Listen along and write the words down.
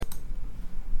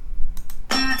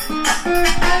Well,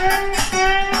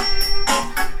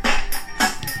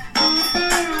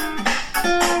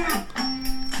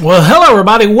 hello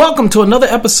everybody. Welcome to another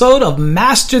episode of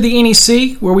Master the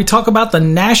NEC, where we talk about the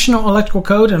National Electrical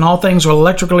Code and all things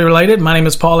electrically related. My name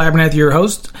is Paul Abernathy, your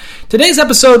host. Today's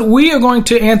episode, we are going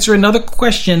to answer another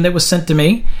question that was sent to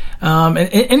me.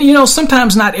 And you know,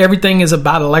 sometimes not everything is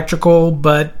about electrical,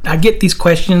 but I get these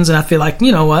questions and I feel like,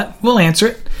 you know what, we'll answer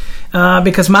it.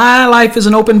 Because my life is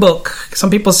an open book.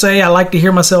 Some people say I like to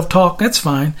hear myself talk. That's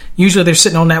fine. Usually they're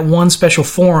sitting on that one special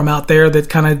forum out there that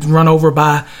kind of run over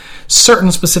by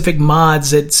certain specific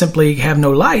mods that simply have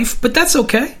no life, but that's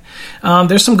okay.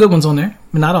 There's some good ones on there,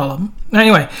 but not all of them.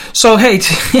 Anyway, so hey,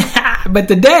 but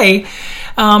today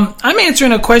I'm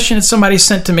answering a question that somebody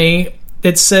sent to me.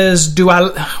 It says,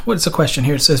 what's the question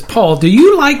here? It says, Paul, do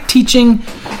you like teaching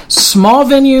small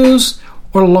venues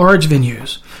or large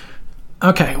venues?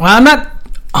 Okay, well, I'm not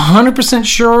 100%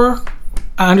 sure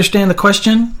I understand the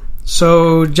question.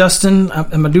 So, Justin, I'm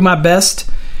going to do my best.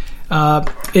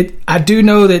 I do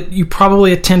know that you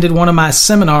probably attended one of my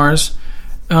seminars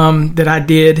that I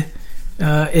did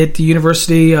at the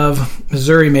University of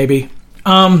Missouri, maybe.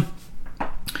 Look,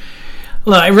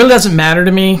 it really doesn't matter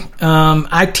to me.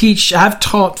 I've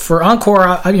taught for Encore.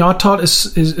 I taught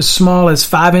as small as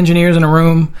 5 engineers in a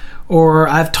room, or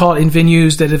I've taught in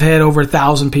venues that have had over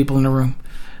 1,000 people in a room,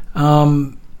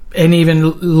 and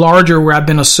even larger where I've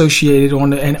been associated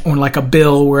on like a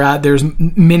bill where there's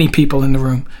many people in the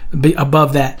room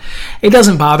above that. It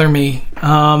doesn't bother me.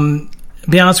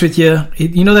 Be honest with you,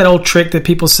 you know that old trick that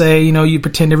people say, you know, you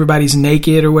pretend everybody's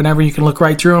naked or whatever, you can look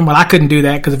right through them. Well, I couldn't do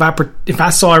that because if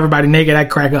I saw everybody naked, I'd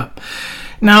crack up.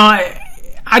 Now,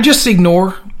 I just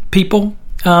ignore people.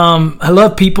 I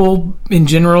love people in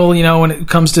general, you know, when it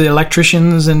comes to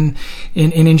electricians and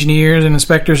engineers and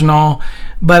inspectors and all,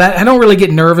 but I don't really get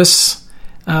nervous.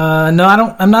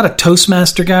 No, I'm not a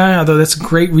Toastmaster guy, although that's a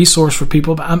great resource for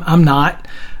people, but I'm not.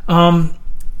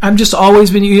 I've just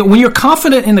always been, when you're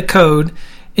confident in the code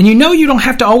and you know you don't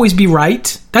have to always be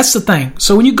right, that's the thing.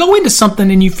 So when you go into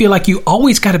something and you feel like you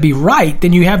always got to be right,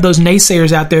 then you have those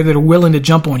naysayers out there that are willing to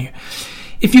jump on you.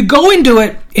 If you go into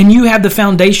it and you have the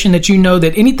foundation that you know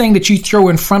that anything that you throw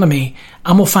in front of me,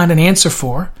 I'm going to find an answer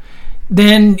for,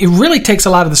 then it really takes a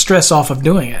lot of the stress off of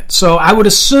doing it. So I would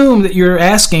assume that you're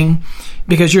asking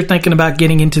because you're thinking about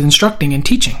getting into instructing and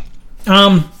teaching.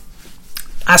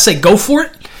 I say go for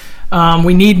it.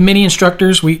 We need many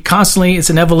instructors. It's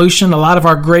an evolution. A lot of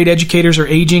our great educators are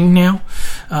aging now.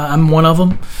 I'm one of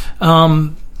them.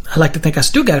 I like to think I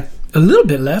still got a little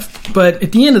bit left, but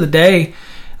at the end of the day,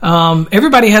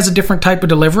 everybody has a different type of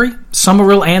delivery. Some are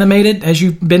real animated. As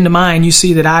you've been to mine, you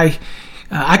see that I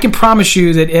can promise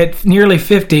you that at nearly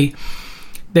 50,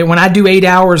 that when I do 8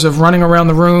 hours of running around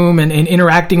the room and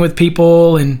interacting with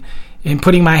people and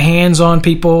putting my hands on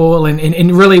people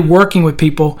and really working with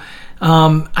people,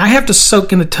 I have to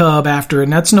soak in the tub after,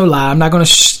 and that's no lie. I'm not going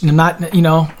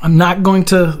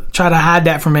to try to hide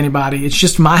that from anybody. It's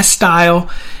just my style,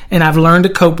 and I've learned to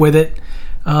cope with it.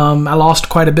 I lost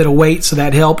quite a bit of weight, so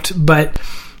that helped. But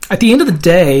at the end of the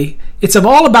day, it's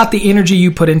all about the energy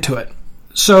you put into it.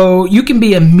 So you can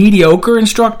be a mediocre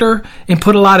instructor and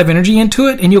put a lot of energy into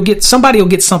it, and somebody will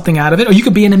get something out of it. Or you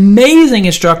could be an amazing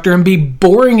instructor and be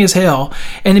boring as hell,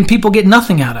 and then people get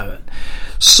nothing out of it.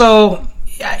 So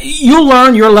you'll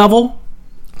learn your level,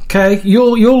 okay?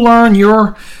 You'll learn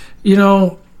your,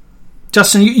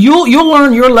 Justin, you'll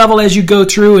learn your level as you go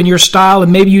through and your style,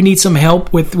 and maybe you need some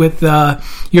help with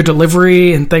your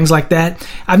delivery and things like that.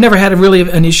 I've never had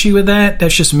an issue with that.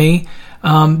 That's just me,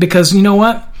 because you know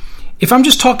what? If I'm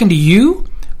just talking to you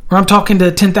or I'm talking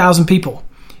to 10,000 people,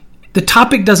 the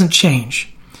topic doesn't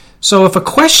change. So if a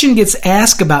question gets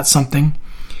asked about something,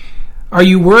 are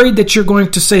you worried that you're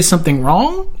going to say something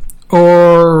wrong?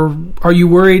 Or are you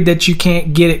worried that you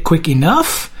can't get it quick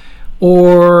enough?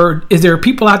 Or is there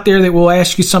people out there that will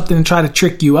ask you something and try to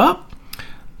trick you up?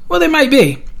 Well, they might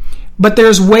be. But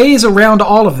there's ways around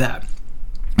all of that.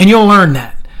 And you'll learn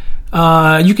that.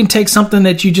 You can take something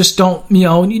that you just don't,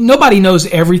 nobody knows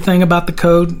everything about the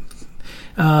code.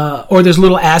 Or there's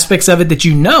little aspects of it that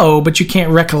you know, but you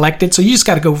can't recollect it. So you just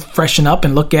got to go freshen up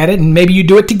and look at it, and maybe you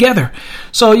do it together.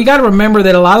 So you got to remember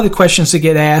that a lot of the questions that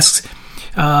get asked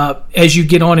as you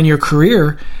get on in your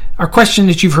career are questions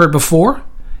that you've heard before.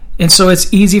 And so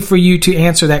it's easy for you to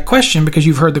answer that question because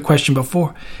you've heard the question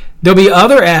before. There'll be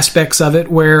other aspects of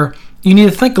it where you need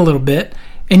to think a little bit,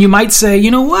 and you might say, you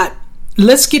know what?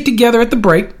 Let's get together at the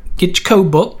break, get your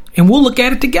code book, and we'll look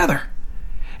at it together.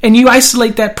 And you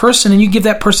isolate that person and you give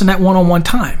that person that one-on-one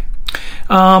time.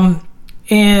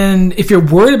 And if you're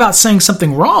worried about saying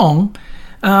something wrong,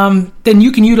 then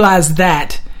you can utilize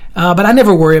that But I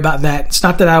never worry about that. It's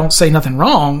not that I don't say nothing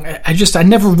wrong. I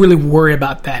never really worry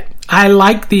about that. I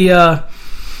like the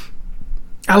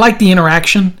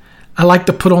interaction. I like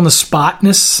to put on the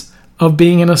spotness of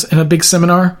being in a big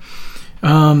seminar.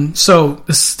 So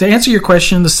to answer your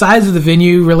question, the size of the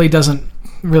venue really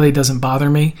doesn't bother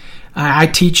me. I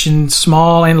teach in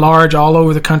small and large all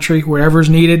over the country, wherever's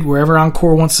needed, wherever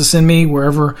Encore wants to send me,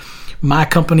 wherever my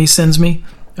company sends me,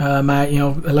 my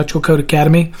Electrical Code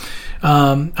Academy,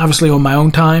 obviously on my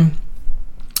own time.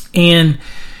 And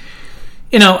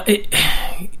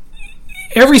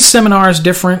every seminar is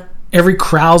different, every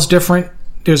crowd's different.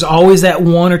 There's always that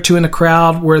one or two in the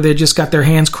crowd where they just got their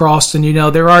hands crossed and,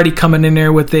 they're already coming in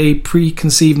there with a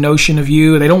preconceived notion of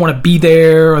you. They don't want to be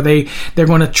there, or they're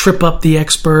going to trip up the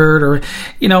expert, or,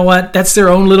 you know what, that's their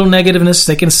own little negativeness.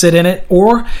 They can sit in it.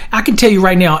 Or I can tell you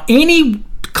right now, any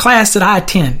class that I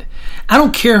attend, I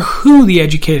don't care who the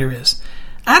educator is.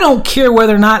 I don't care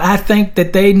whether or not I think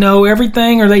that they know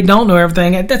everything or they don't know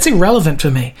everything. That's irrelevant to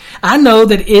me. I know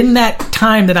that in that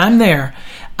time that I'm there,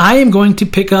 I am going to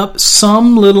pick up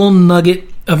some little nugget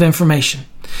of information.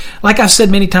 Like I've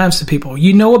said many times to people,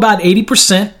 about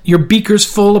 80%, your beaker's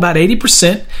full about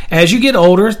 80%. As you get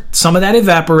older, some of that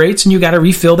evaporates and you got to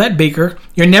refill that beaker.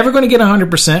 You're never going to get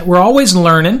 100%. We're always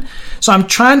learning. So I'm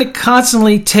trying to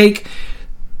constantly take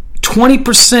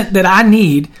 20% that I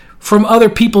need from other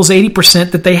people's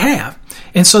 80% that they have.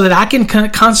 And so that I can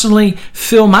constantly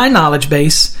fill my knowledge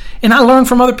base and I learn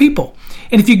from other people.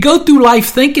 And if you go through life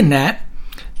thinking that,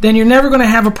 then you're never going to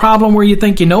have a problem where you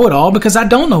think you know it all, because I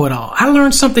don't know it all. I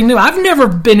learned something new. I've never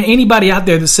been anybody out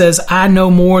there that says I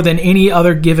know more than any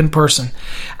other given person.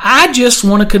 I just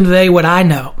want to convey what I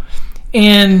know.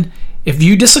 And if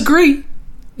you disagree,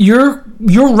 your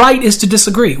right is to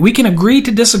disagree. We can agree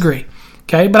to disagree.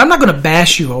 Okay? But I'm not going to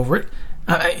bash you over it.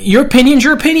 Your opinion's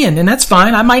your opinion, and that's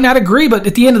fine. I might not agree, but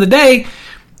at the end of the day,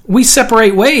 we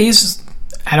separate ways.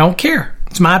 I don't care.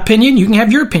 It's my opinion. You can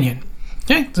have your opinion.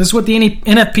 Okay, this is what the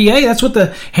NFPA, that's what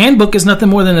the handbook is, nothing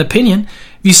more than an opinion.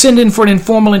 If you send in for an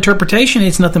informal interpretation,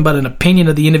 it's nothing but an opinion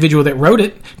of the individual that wrote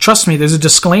it. Trust me, there's a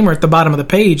disclaimer at the bottom of the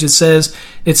page that says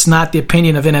it's not the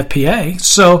opinion of NFPA.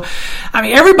 So,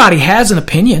 everybody has an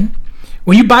opinion.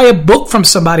 When you buy a book from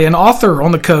somebody, an author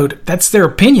on the code, that's their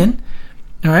opinion.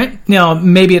 All right? Now,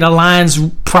 maybe it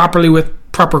aligns properly with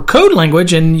proper code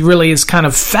language and really is kind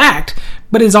of fact,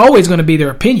 but it's always going to be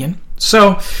their opinion.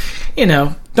 So,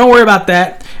 don't worry about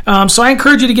that. So I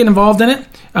encourage you to get involved in it.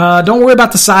 Don't worry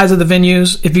about the size of the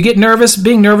venues. If you get nervous,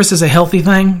 being nervous is a healthy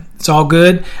thing. It's all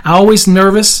good. I'm always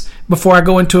nervous before I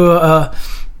go into a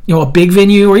big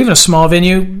venue or even a small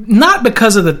venue, not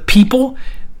because of the people,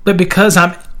 but because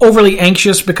I'm overly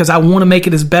anxious, because I want to make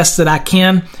it as best that I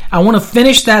can. I want to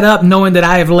finish that up knowing that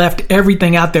I have left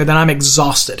everything out there, that I'm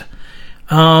exhausted.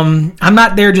 I'm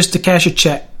not there just to cash a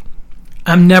check.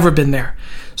 I've never been there.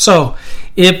 So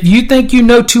if you think you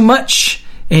know too much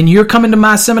and you're coming to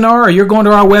my seminar, or you're going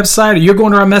to our website, or you're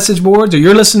going to our message boards, or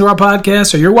you're listening to our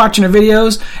podcast, or you're watching our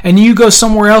videos, and you go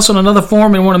somewhere else on another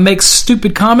forum and want to make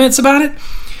stupid comments about it,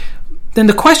 then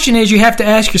the question is, you have to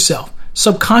ask yourself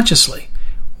subconsciously,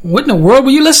 what in the world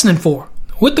were you listening for?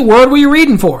 What the world were you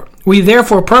reading for? Were you there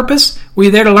for a purpose? Were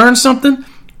you there to learn something?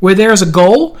 Were you there as a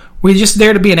goal? Were you just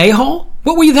there to be an a-hole?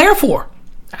 What were you there for?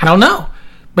 I don't know.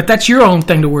 But that's your own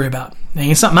thing to worry about. It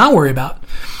ain't something I worry about.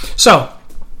 So,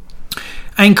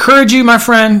 I encourage you, my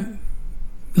friend,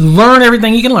 learn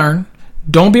everything you can learn.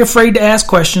 Don't be afraid to ask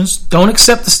questions. Don't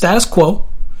accept the status quo.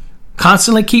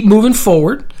 Constantly keep moving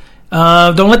forward.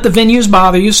 Don't let the venues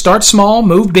bother you. Start small,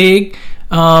 move big.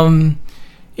 And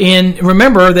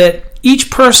remember that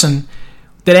each person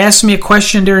that asks me a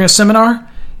question during a seminar,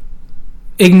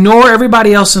 ignore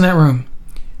everybody else in that room.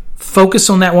 Focus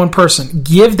on that one person.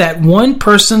 Give that one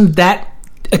person that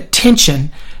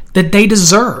attention that they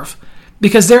deserve,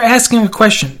 because they're asking a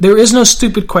question. There is no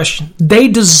stupid question. They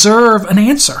deserve an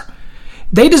answer.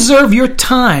 They deserve your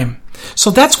time. So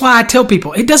that's why I tell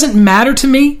people, it doesn't matter to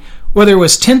me whether it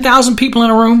was 10,000 people in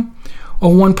a room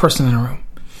or one person in a room.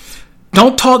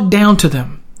 Don't talk down to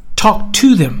them. Talk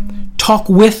to them. Talk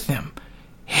with them.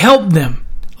 Help them.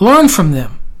 Learn from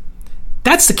them.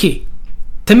 That's the key.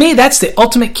 To me, that's the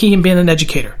ultimate key in being an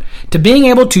educator. To being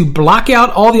able to block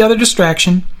out all the other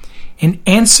distraction and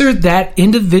answer that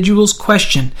individual's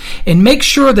question. And make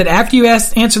sure that after you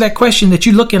answer that question, that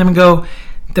you look at them and go,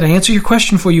 did I answer your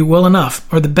question for you well enough,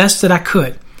 or the best that I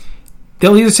could?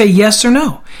 They'll either say yes or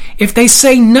no. If they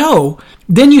say no,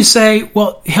 then you say,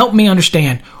 well, help me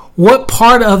understand. What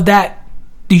part of that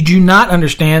did you not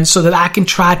understand, so that I can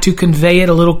try to convey it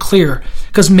a little clearer?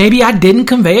 Because maybe I didn't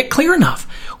convey it clear enough.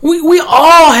 We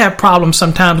all have problems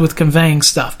sometimes with conveying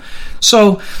stuff.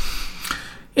 So,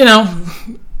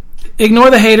 ignore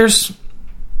the haters.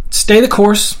 Stay the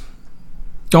course.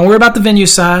 Don't worry about the venue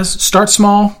size. Start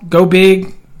small. Go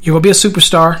big. You will be a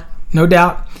superstar, no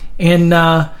doubt.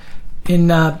 So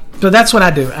that's what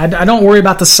I do. I don't worry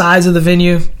about the size of the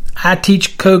venue. I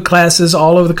teach code classes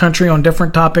all over the country on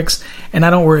different topics, and I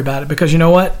don't worry about it because you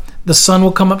know what? The sun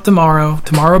will come up tomorrow.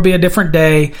 Tomorrow will be a different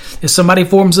day. If somebody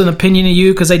forms an opinion of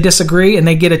you because they disagree and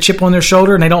they get a chip on their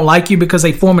shoulder and they don't like you because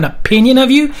they form an opinion of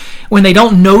you when they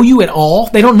don't know you at all,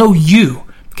 they don't know you.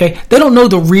 Okay, they don't know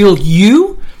the real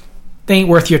you. They ain't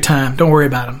worth your time. Don't worry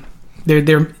about them.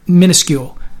 They're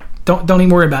minuscule. Don't even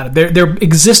worry about it. Their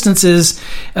existence is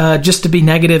just to be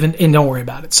negative, and don't worry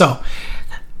about it. So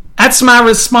that's my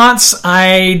response.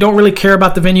 I don't really care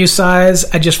about the venue size.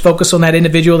 I just focus on that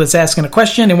individual that's asking a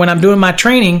question. And when I'm doing my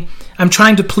training, I'm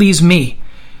trying to please me.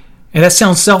 And that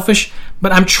sounds selfish,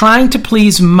 but I'm trying to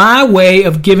please my way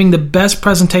of giving the best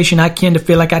presentation I can to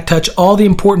feel like I touch all the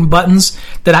important buttons,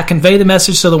 that I convey the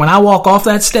message so that when I walk off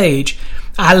that stage,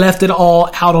 I left it all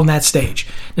out on that stage.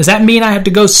 Does that mean I have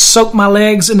to go soak my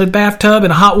legs in the bathtub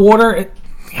in hot water?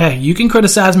 Hey, you can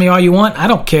criticize me all you want. I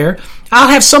don't care. I'll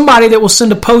have somebody that will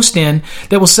send a post in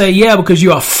that will say, yeah, because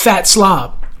you're a fat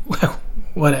slob. Well,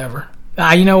 whatever.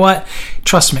 You know what?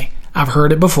 Trust me. I've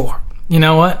heard it before. You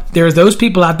know what? There's those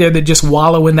people out there that just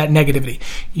wallow in that negativity.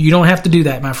 You don't have to do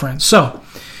that, my friend. So,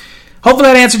 hopefully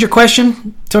that answered your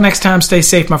question. Till next time, stay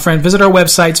safe, my friend. Visit our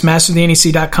websites,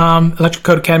 masterthenec.com,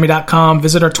 electriccodeacademy.com.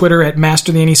 Visit our Twitter at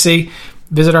masterthenec.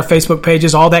 Visit our Facebook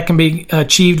pages. All that can be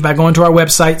achieved by going to our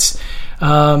websites.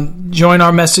 Join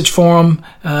our message forum.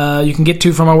 You can get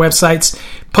to from our websites.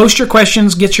 Post your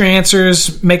questions. Get your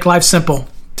answers. Make life simple.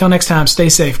 Till next time, stay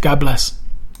safe. God bless.